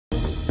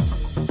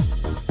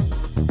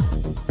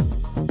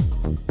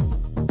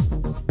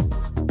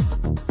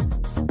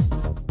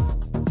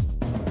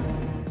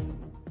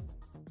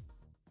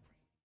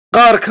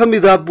Qaar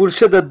Kamida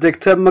Bulshada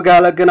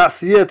Wajaale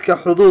ganacsiyeedka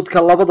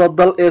xuquuqda labada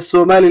dal ee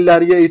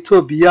Somaliland iyo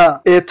Ethiopia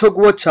ee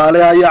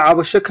Wajaale ayaa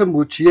cabasho ka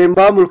muujiyay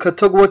maamulka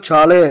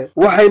Wajaale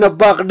waxayna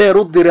baaq dheer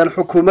u direen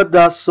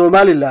xukuumadda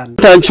Somaliland.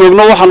 Intaan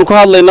joogno waxaan ku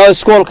hadlaynaa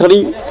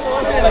iskoolkani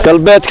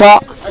galbeedka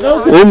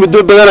oo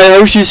muddo badan ay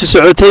hawshiisa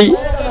socotay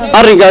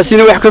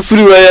arrinkaasina wax ka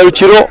fuli waayay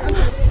jiro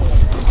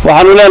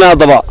waxaanu leenahay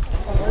daba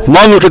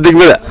maamulka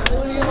degmada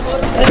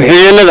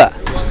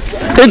xiyeenada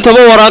intaba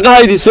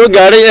waraaqaha idin soo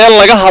gaaray ee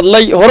laga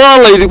hadlay hore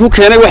la idinku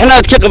keenay waxna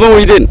aad ka qaban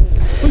weydeen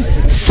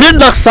si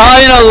dhaqso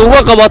ah inaad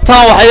uga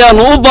qabataan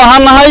waxaanu u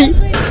baahanahay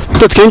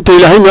dadka inta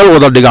Ilaahay meel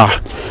wada dhigaa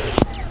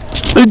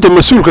cidda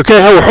mas'uulka ka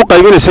ah wuxuu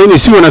qaybinaysaa inay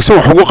si wanaagsan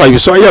wax ugu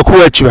qaybiso ayaa ku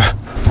waajiba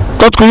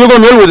dadku iyagoo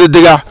meel wada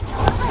degaa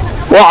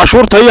oo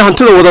cashuurta iyo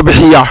hantida wada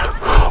bixiya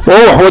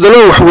oo wax wada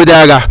loo wax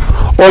wadaaga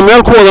oo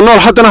meel ku wada nool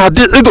haddana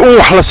haddii cid uu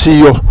wax la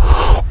siiyo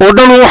oo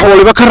dhan wax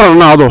waliba ka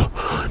rarnaado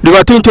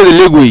dhibaataynteeda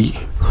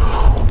leegweey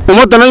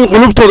umadana in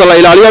qulubtooda la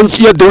ilaaliyo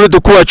iyo dawladda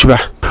ku waajiba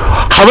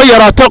haba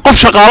yaraatee qof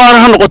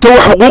shaqaalaha ha noqoto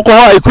wax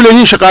xuquuqaha ay ku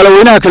leeyihiin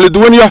shaqaalaweynaha kala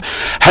duwan iyo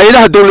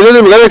hay'adaha dawladeed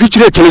ee magaalada ka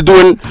jira kala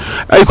duwan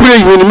ay ku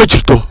leeyihiin ma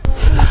jirto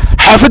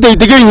xaafadda ay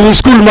degan yihiin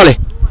iskuul ma leh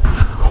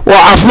oo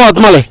caafimaad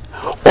ma leh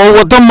oo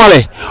wada ma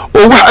leh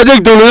oo wax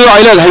adeeg dawladeed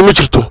ay leedahay ma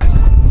jirto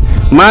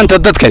maanta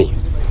dadkani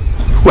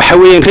waxa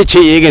weeyaan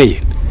rajay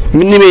eeganayeen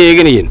midnimo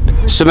eeganayeen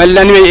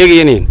Somaliland ay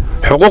eeganayeen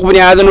xuquuq bini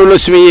aadan oo loo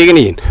sameeyay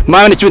eeganayeen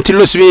management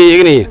loo sameeyay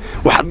eeganayeen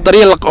wax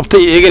dariiq la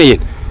qabtay eeganayeen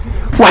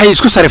waxay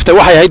isku sariftay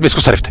waxay ahayd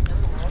isku sariftay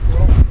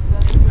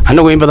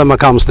anagu in badan ma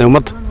ka aamusnay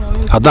umad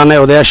haddaanay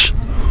odayash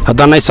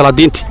haddaanay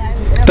salaadiinti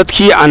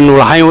dadkii aanu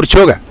lahayn war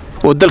jooga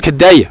oo dalka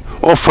daaya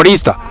oo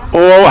fariista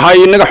oo waxa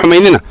inaga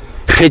xumaynina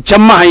rajo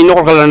ma hayno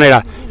qolka la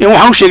neeyaa in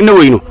waxaan u sheegna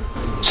weyno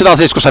sidaas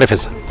ay isku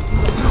sarifaysa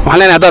waxaan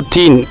leenahay haddaad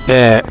tiin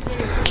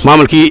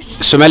maamulkii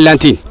Somaliland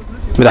tiin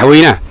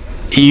madaxweynaha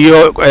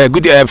iyo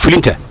gud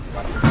fulinta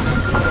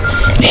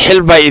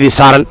xil bay idin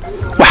saaran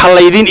waxa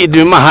la idin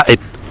idmi maaha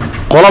cid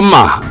qolo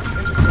maaha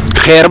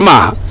kheer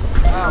maaha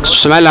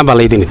Somaliland baa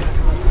la idin idin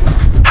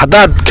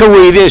haddaad ka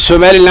weydeen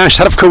Somaliland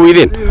sharaf ka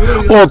weydeen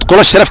oo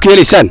qolo sharaf ka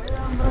helaysaan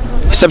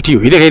sabtiyo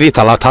idinkeedii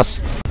talaataas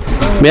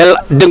meel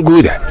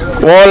danguuda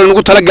oo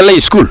lagu tala galay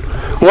iskuul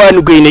oo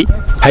aanu geynay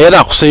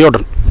hay'adaha khuseeyo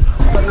dhan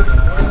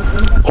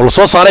oo la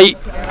soo saaray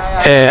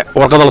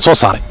warqad la soo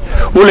saaray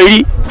oo la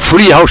yiri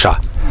fuliya hawsha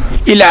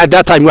ilaa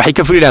that time waxay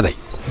ka fuliiladay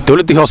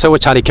dawladda hoose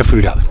Wajaale ka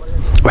fuliiladay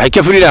waxay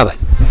ka fuliiladay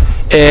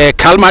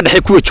kaalmaha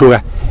dhexe kuwa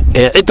jooga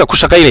cidda ku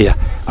shaqeynaya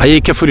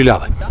ayay ka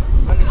fuliiladay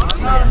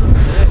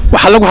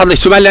waxa lagu hadlay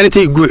Somaliland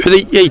intay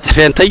guuxday ay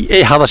treentay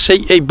ay hadashay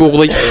ay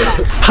buuqday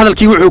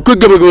hadalkii wuxuu ka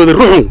gabagabooday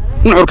ruuxun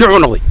nuxurkii uu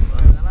noqday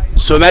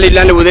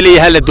Somaliland wada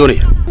leeyahay la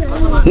doonaya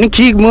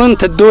ninkii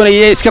maanta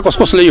doonaya iska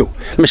qosqoslayo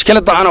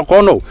mushkiladda aan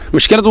aqoono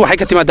mushkiladu waxay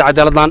ka timaadaa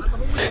cadaalad la'aan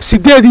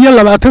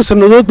 28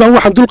 sanadood baan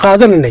waxaan dul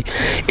qaadanay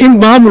in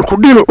maamulku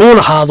dhinac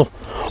ahaado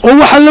oo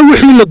waxa la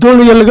wixii la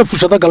doonayo laga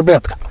fushado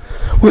galbeedka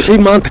wixii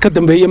maanta ka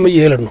dambeeyay ma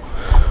yeelano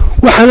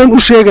waxaan u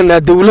sheeganaa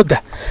dawladda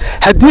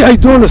hadii ay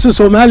doonayso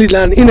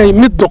Somaliland inay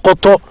mid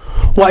noqoto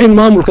waa in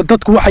maamulka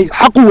dadku waxay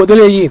xaq u wada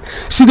leeyihiin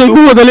siday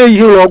u wada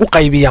leeyihiin loogu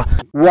qaybiyaa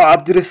waa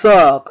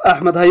Cabdirasaaq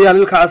Axmed Hayaan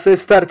ilka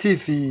Star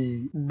TV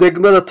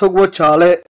degmada Wajaale.